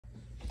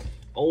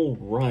All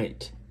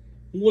right,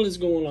 what is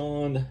going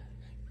on?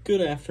 Good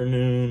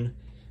afternoon,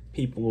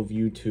 people of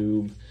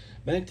YouTube.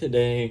 Back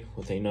today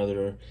with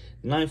another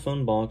knife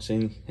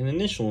unboxing and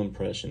initial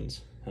impressions.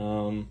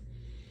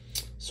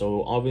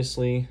 So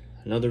obviously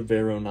another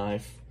Vero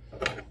knife.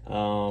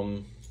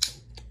 Man,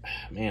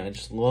 I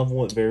just love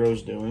what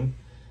Vero's doing.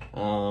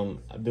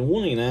 I've been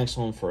wanting an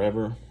axon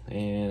forever,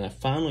 and I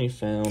finally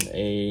found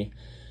a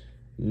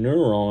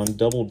Neuron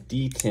double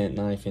detent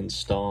knife in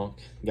stock.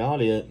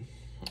 Got it.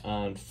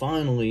 And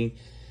finally,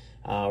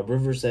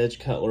 River's Edge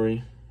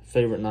Cutlery,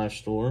 favorite knife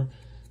store,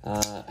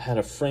 had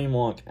a frame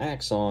lock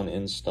axon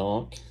in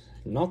stock.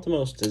 Not the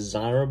most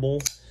desirable.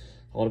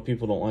 A lot of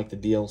people don't like the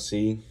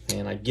DLC,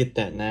 and I get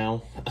that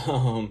now.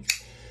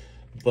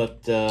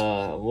 But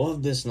I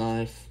love this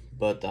knife.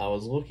 But I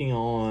was looking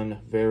on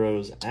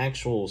Vero's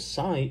actual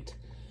site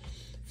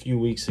a few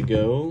weeks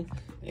ago,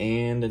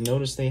 and I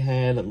noticed they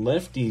had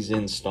lefties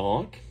in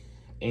stock.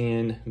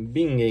 And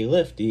being a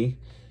lefty,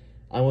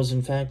 I was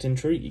in fact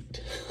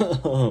intrigued.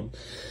 So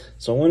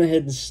I went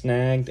ahead and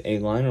snagged a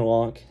liner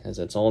lock, as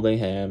that's all they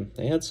had.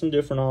 They had some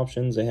different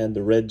options. They had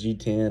the red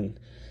G10,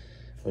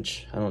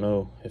 which I don't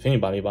know if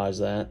anybody buys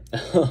that.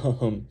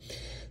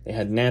 They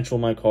had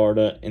natural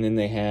micarta, and then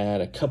they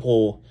had a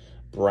couple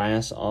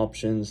brass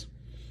options.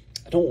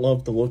 I don't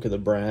love the look of the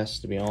brass,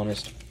 to be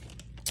honest.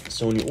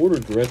 So when you order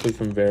directly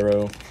from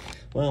Vero,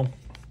 well,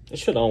 it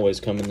should always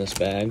come in this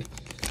bag.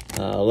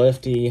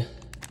 Lefty,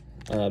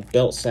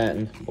 belt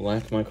satin,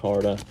 black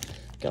micarta,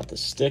 got the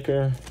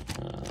sticker,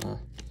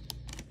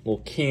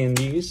 little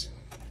candies,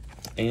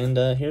 and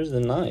here's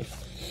the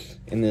knife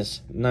in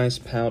this nice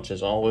pouch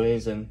as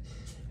always, and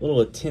a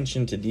little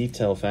attention to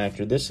detail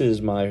factor. This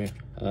is my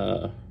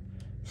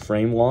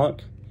frame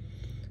lock,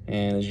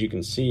 and as you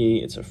can see,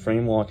 it's a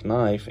frame lock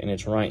knife and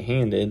it's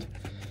right-handed.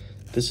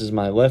 This is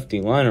my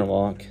lefty liner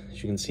lock.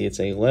 As you can see, it's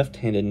a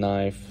left-handed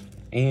knife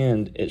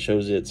and it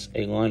shows it's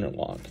a liner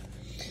lock.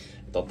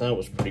 Thought that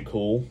was pretty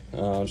cool.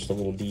 Just a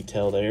little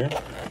detail there.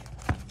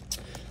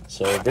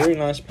 So very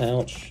nice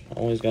pouch.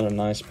 Always got a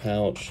nice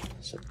pouch.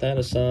 Set that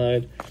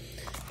aside.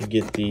 You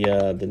get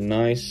the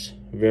nice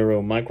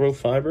Vero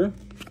microfiber.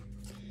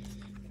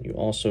 You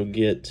also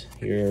get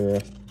your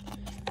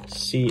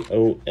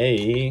COA.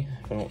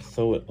 If I don't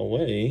throw it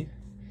away,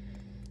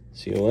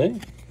 COA,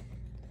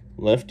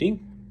 Lefty,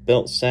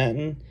 belt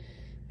satin,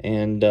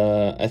 and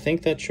I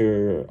think that's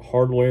your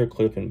hardware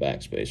clip and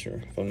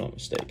backspacer, if I'm not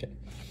mistaken.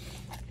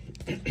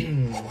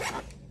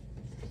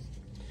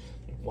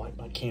 Wipe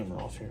my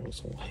camera off here. It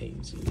looks a little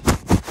hazy.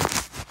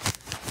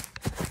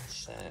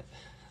 It's that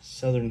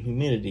southern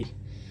humidity.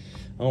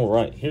 All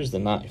right, here's the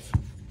knife.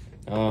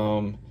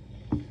 So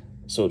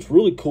it's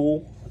really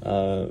cool.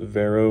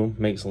 Vero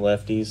makes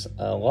lefties.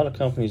 A lot of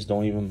companies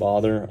don't even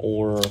bother,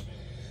 or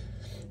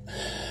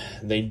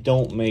they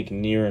don't make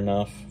near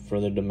enough for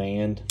the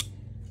demand.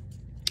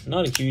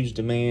 Not a huge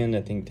demand.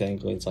 I think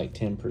technically it's like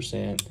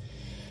 10%.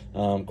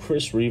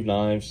 Chris Reeve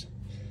Knives,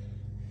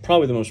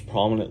 probably the most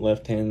prominent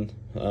left-hand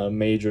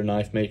major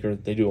knife maker.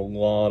 They do a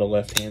lot of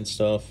left-hand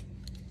stuff,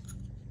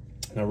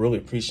 and I really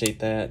appreciate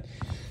that,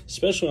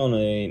 especially on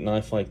a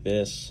knife like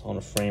this, on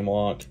a frame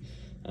lock.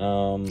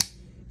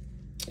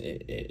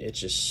 It's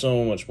just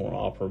so much more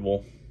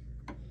operable.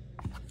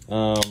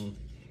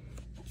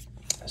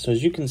 So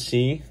as you can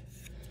see,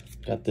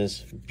 got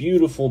this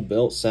beautiful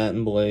belt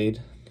satin blade,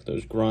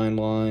 those grind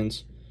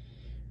lines,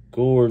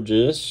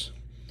 gorgeous.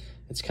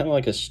 It's kind of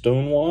like a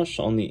stonewash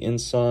on the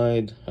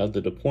inside of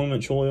the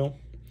deployment choil.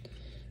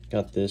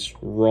 Got this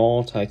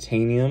raw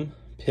titanium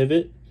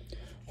pivot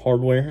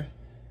hardware.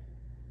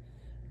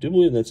 I do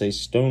believe that's a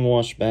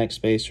stonewash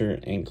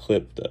backspacer and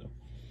clip though.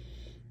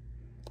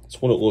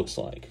 That's what it looks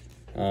like.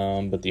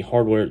 But the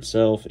hardware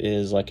itself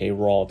is like a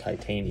raw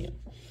titanium.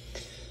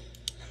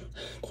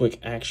 Quick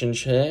action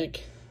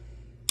check.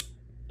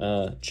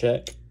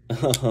 Check.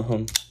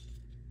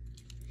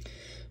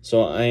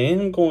 So I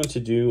am going to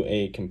do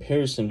a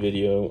comparison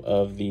video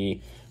of the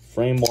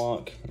frame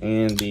lock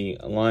and the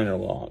liner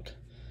lock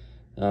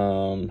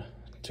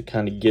to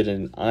kind of get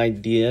an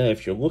idea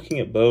if you're looking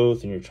at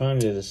both and you're trying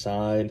to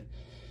decide.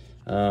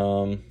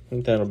 I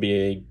think that'll be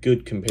a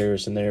good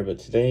comparison there, but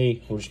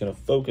today we're just going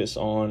to focus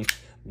on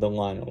the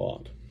liner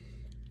lock.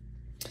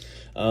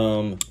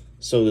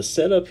 So the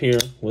setup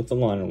here with the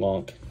liner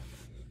lock,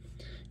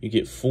 you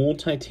get full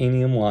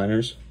titanium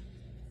liners.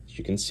 As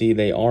you can see,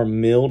 they are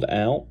milled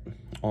out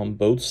on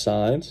both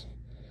sides,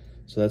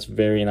 so that's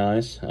very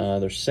nice.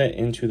 They're set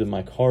into the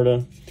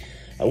micarta.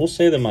 I will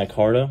say the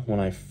micarta, when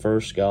I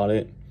first got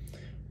it,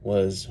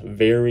 was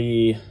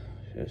very,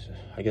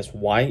 I guess,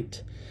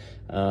 white.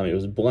 It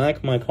was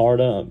black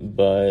micarta,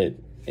 but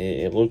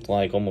it looked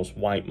like almost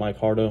white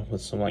micarta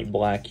with some like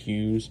black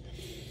hues.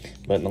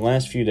 But in the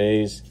last few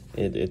days,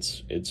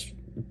 it's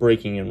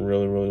breaking in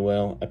really, really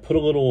well. I put a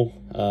little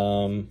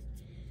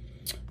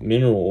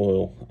mineral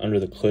oil under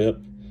the clip,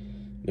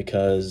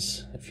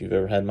 because if you've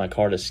ever had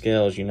micarta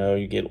scales, you know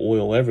you get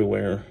oil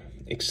everywhere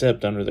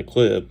except under the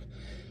clip,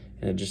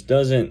 and it just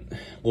doesn't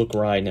look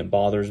right and it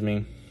bothers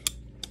me.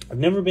 I've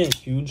never been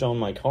huge on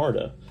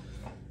micarta,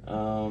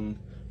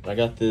 I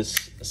got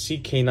this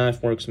CK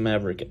Knife Works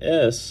Maverick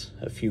S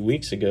a few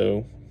weeks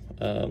ago,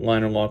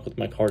 liner lock with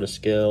micarta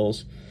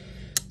scales,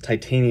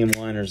 titanium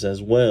liners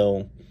as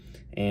well,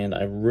 and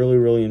I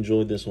really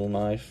enjoyed this little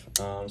knife.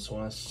 So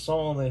when I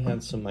saw they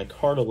had some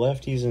micarta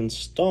lefties in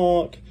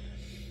stock,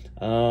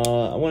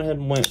 I went ahead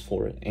and went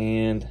for it,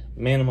 and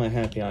man, am I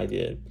happy I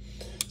did.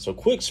 So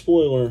quick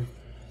spoiler,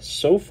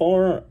 so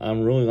far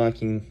I'm really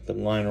liking the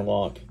liner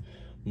lock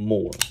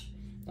more,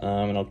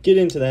 and I'll get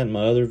into that in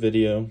my other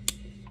video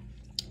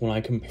when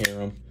I compare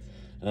them.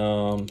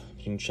 You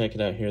can check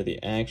it out here,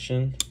 the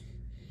action.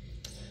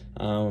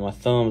 My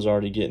thumb's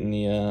already getting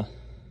the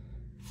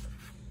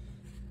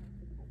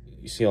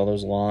you see all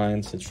those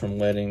lines. It's from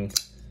letting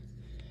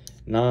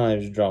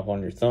knives drop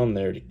on your thumb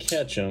there to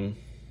catch them,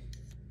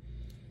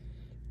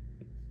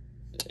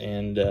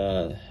 and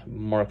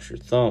marks your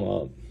thumb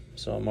up.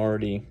 So I'm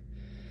already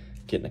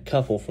getting a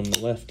couple from the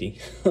lefty.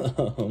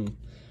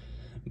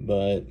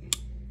 But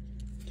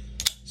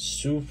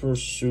super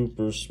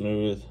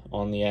smooth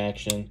on the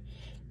action.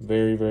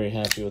 Very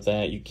happy with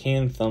that. You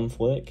can thumb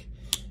flick,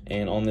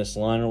 and on this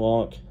liner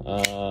lock,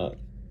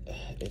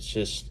 it's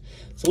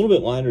a little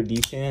bit lighter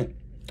detent,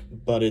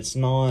 but it's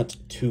not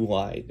too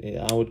light.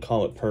 I would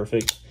call it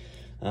perfect.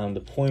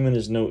 Deployment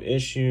is no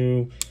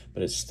issue,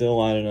 but it's still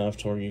light enough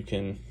to where you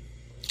can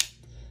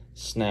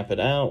snap it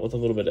out with a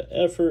little bit of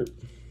effort.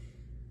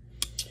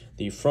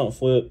 The front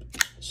flip,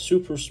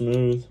 super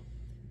smooth.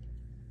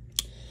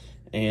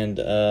 And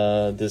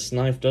this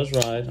knife does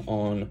ride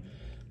on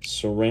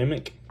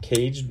ceramic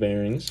caged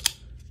bearings.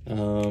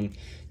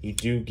 You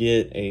do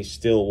get a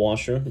steel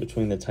washer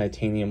between the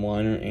titanium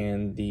liner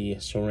and the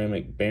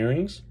ceramic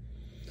bearings.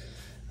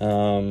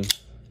 Just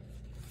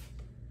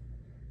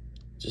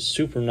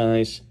super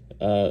nice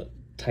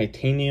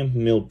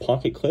titanium milled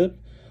pocket clip,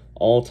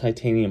 all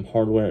titanium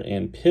hardware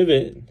and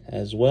pivot,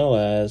 as well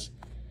as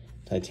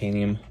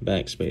titanium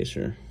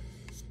backspacer.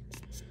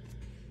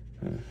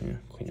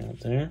 Here, clean out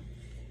there.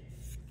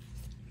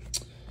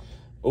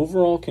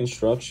 Overall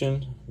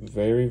construction,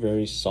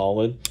 very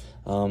solid.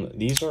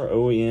 These are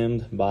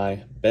OEM'd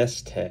by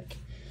Best Tech.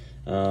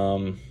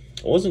 I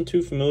wasn't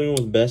too familiar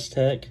with Best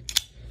Tech,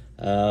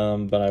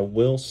 but I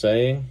will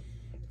say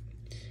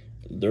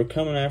they're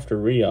coming after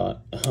Riot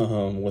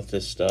with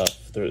this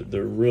stuff.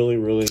 They're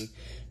really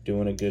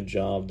doing a good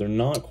job. They're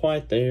not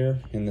quite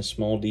there in the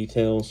small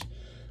details,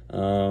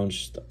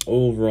 just the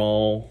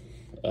overall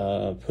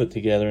put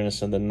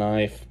togetherness of the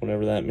knife,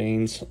 whatever that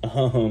means.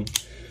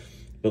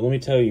 But let me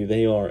tell you,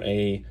 they are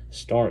a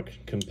stark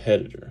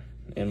competitor,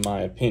 in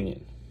my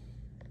opinion.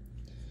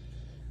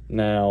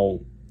 Now,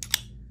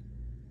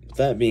 with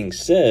that being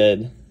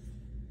said,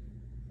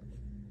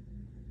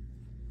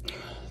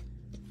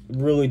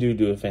 really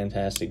do a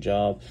fantastic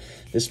job.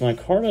 This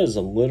micarta is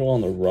a little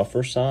on the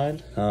rougher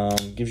side.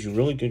 Gives you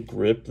really good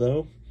grip,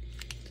 though.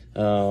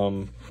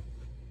 I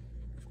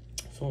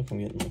feel like I'm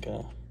getting like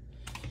a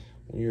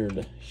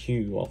weird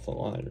hue off the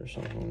light or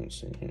something. Let's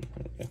see here.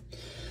 Okay.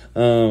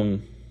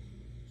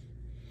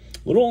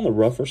 A little on the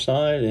rougher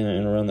side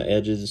and around the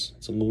edges.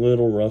 It's a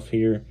little rough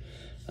here.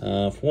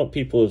 From what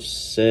people have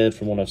said,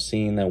 from what I've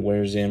seen, that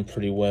wears in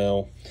pretty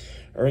well.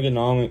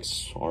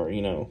 Ergonomics are,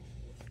 you know,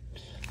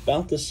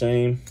 about the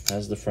same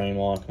as the frame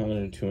lock. I'm not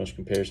going to do too much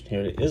comparison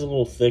here. It is a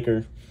little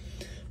thicker,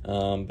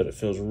 but it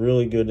feels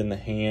really good in the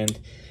hand.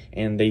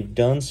 And they've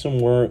done some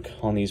work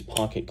on these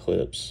pocket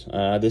clips.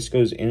 This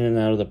goes in and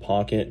out of the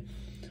pocket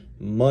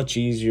much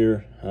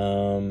easier.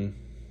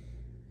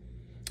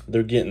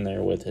 They're getting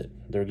there with it.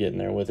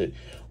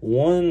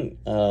 One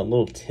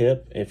little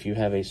tip, if you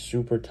have a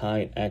super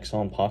tight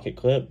axon pocket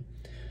clip,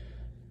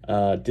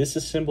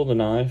 disassemble the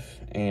knife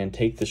and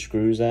take the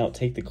screws out,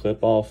 take the clip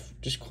off,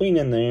 just clean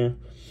in there,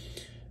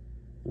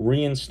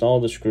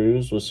 reinstall the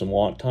screws with some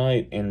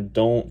Loctite, and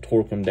don't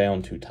torque them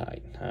down too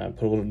tight.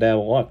 Put a little dab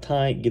of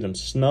Loctite, get them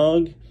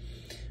snug,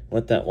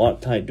 let that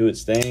Loctite do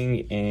its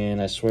thing,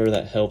 and I swear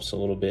that helps a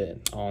little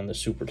bit on the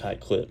super tight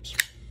clips.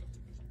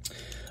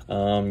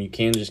 You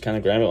can just kind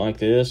of grab it like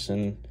this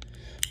and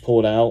pull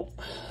it out.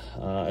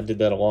 I did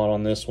that a lot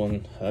on this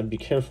one. I'd be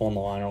careful on the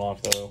liner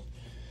lock though.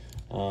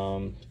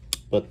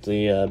 But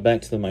the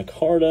back to the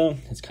micarta,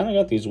 it's kind of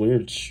got these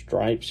weird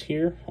stripes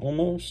here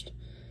almost.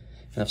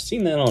 And I've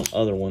seen that on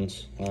other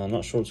ones. I'm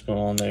not sure what's going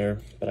on there,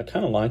 but I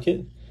kind of like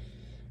it.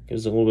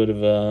 Gives a little bit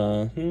of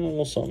a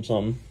little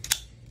something.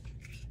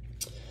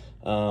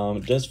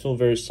 It does feel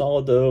very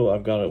solid though.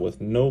 I've got it with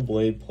no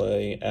blade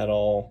play at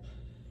all.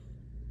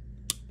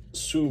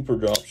 Super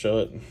drop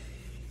shut.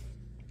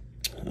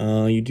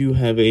 You do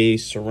have a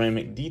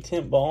ceramic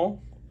detent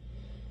ball.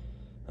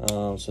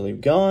 So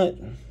they've got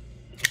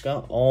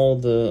all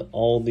the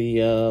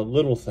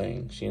little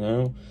things, you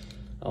know,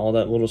 all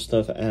that little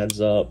stuff adds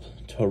up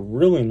to a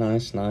really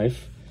nice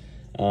knife.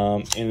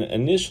 And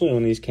initially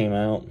when these came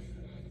out,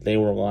 they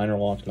were liner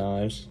lock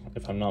knives,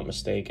 if I'm not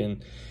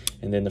mistaken,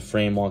 and then the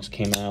frame locks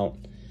came out,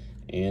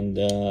 and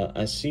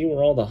I see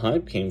where all the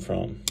hype came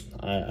from.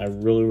 I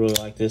really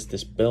like this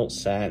belt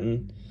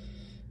satin.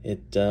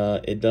 It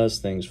does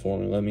things for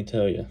me, let me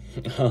tell you.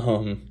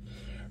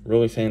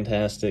 really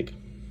fantastic.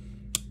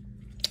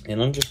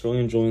 And I'm just really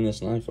enjoying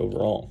this knife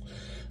overall.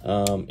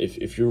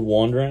 If you're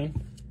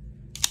wondering,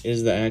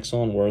 is the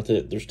axon worth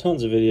it? There's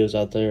tons of videos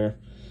out there.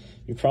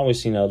 You've probably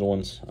seen other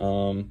ones. But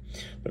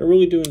I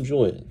really do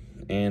enjoy it.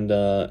 And,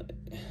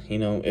 you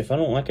know, if I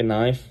don't like a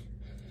knife,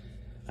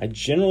 I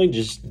generally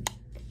just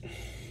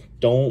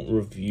don't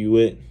review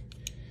it.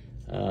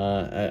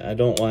 I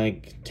don't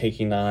like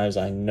taking knives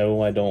I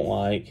know I don't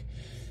like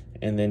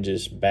and then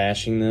just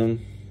bashing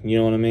them. You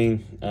know what I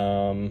mean?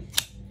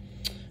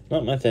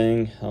 Not my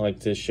thing. I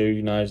like to show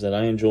you knives that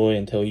I enjoy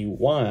and tell you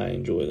why I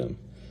enjoy them.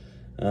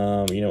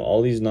 You know,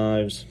 all these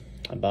knives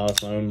I buy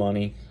with my own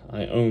money.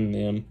 I own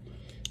them.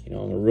 You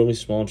know, I'm a really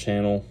small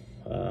channel.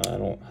 I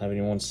don't have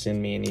anyone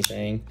send me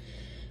anything.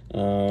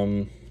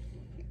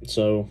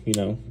 So, you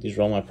know, these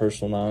are all my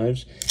personal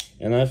knives.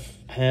 And I've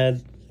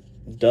had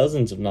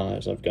dozens of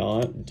knives I've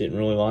got, didn't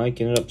really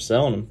like, ended up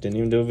selling them, didn't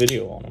even do a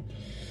video on them.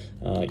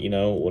 You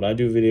know, what I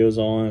do videos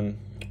on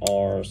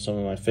are some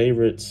of my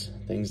favorites,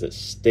 things that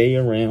stay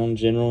around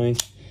generally.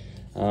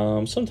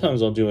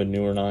 Sometimes I'll do a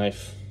newer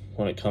knife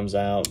when it comes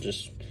out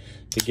just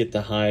to get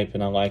the hype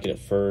and I like it at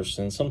first.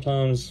 And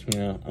sometimes, you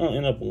know, I'll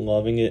end up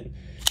loving it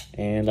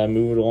and I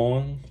move it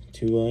along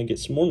to get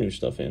some more new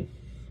stuff in.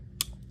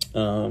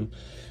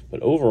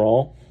 But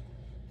overall,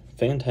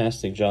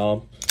 fantastic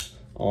job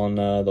on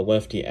the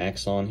Lefty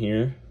axon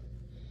here.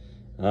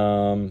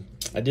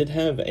 I did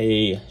have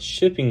a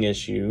shipping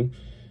issue.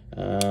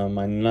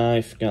 My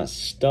knife got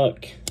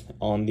stuck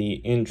on the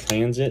in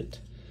transit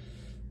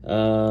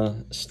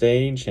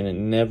stage,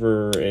 and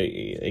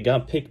it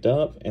got picked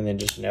up and then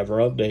just never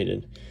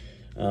updated.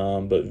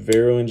 But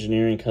Vero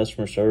Engineering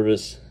customer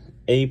service,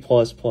 A++,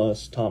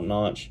 top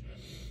notch,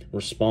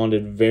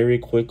 responded very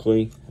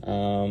quickly,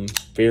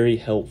 very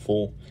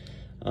helpful.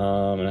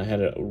 And I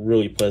had a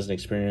really pleasant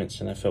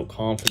experience, and I felt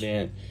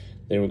confident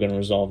they were going to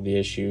resolve the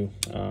issue.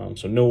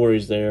 So no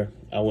worries there.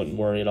 I wouldn't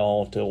worry at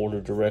all to order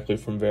directly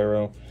from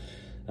Vero.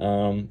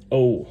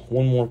 Oh,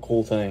 one more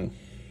cool thing.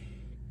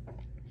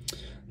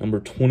 Number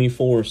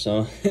 24,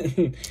 son.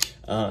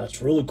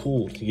 It's really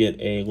cool to get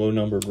a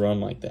low-numbered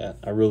run like that.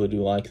 I really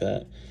do like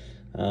that.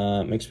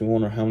 It makes me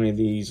wonder how many of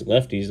these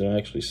lefties they're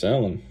actually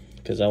selling,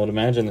 because I would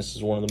imagine this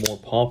is one of the more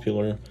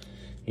popular,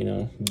 you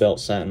know, belt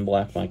satin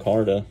black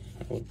micarta.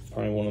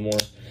 Probably one of the more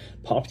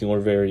popular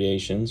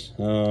variations.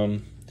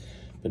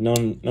 But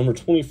number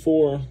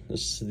 24,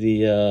 this is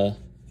the,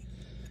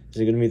 is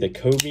it going to be the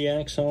Kobe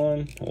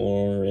axon,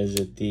 or is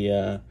it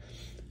the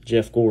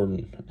Jeff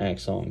Gordon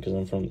axon, because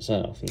I'm from the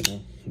South, you know?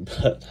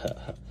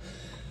 But,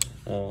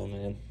 oh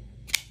man.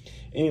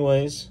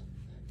 Anyways,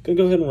 gonna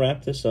go ahead and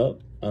wrap this up.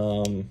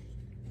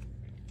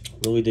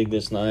 Really dig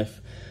this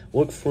knife.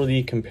 Look for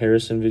the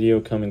comparison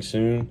video coming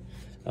soon.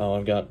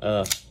 I've got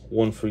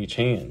one for each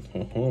hand.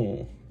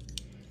 You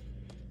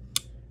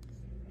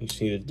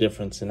see the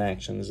difference in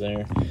actions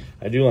there.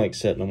 I do like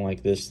setting them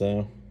like this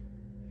though,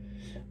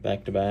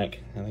 back to back.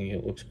 I think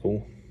it looks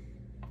cool.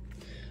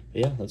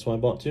 But yeah, that's why I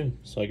bought two,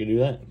 so I could do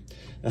that.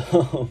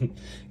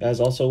 Guys,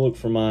 also look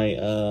for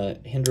my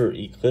Hinder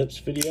Eclipse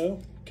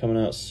video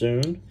coming out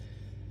soon.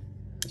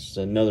 This is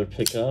another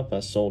pickup.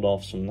 I sold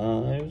off some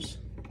knives.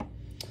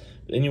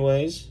 But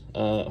anyways,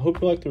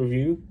 hope you liked the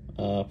review.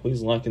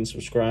 Please like and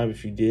subscribe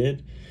if you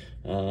did.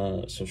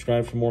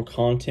 Subscribe for more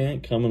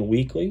content coming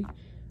weekly.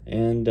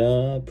 And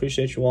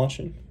appreciate you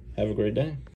watching. Have a great day.